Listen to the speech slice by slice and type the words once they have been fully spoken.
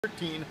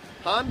13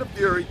 Honda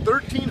Fury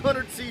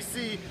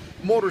 1300cc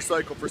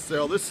motorcycle for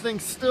sale. This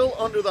thing's still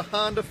under the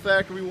Honda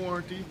factory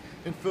warranty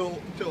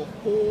until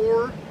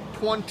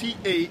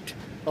 4/28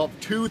 of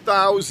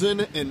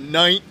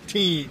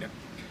 2019.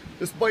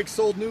 This bike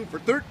sold new for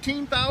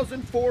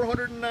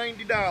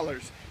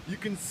 $13,490. You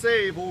can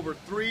save over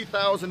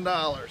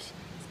 $3,000.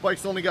 This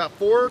bike's only got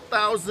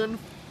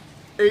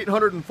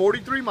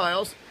 4,843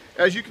 miles.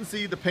 As you can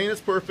see, the paint is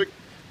perfect.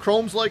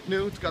 Chrome's like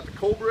new. It's got the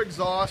Cobra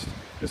exhaust.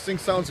 This thing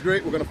sounds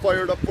great. We're going to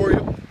fire it up for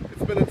you.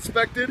 It's been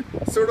inspected,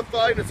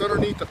 certified, and it's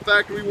underneath the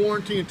factory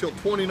warranty until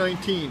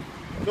 2019.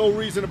 No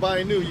reason to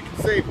buy new. You can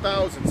save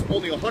thousands.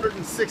 Only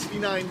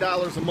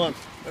 $169 a month.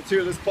 Let's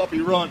hear this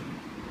puppy run.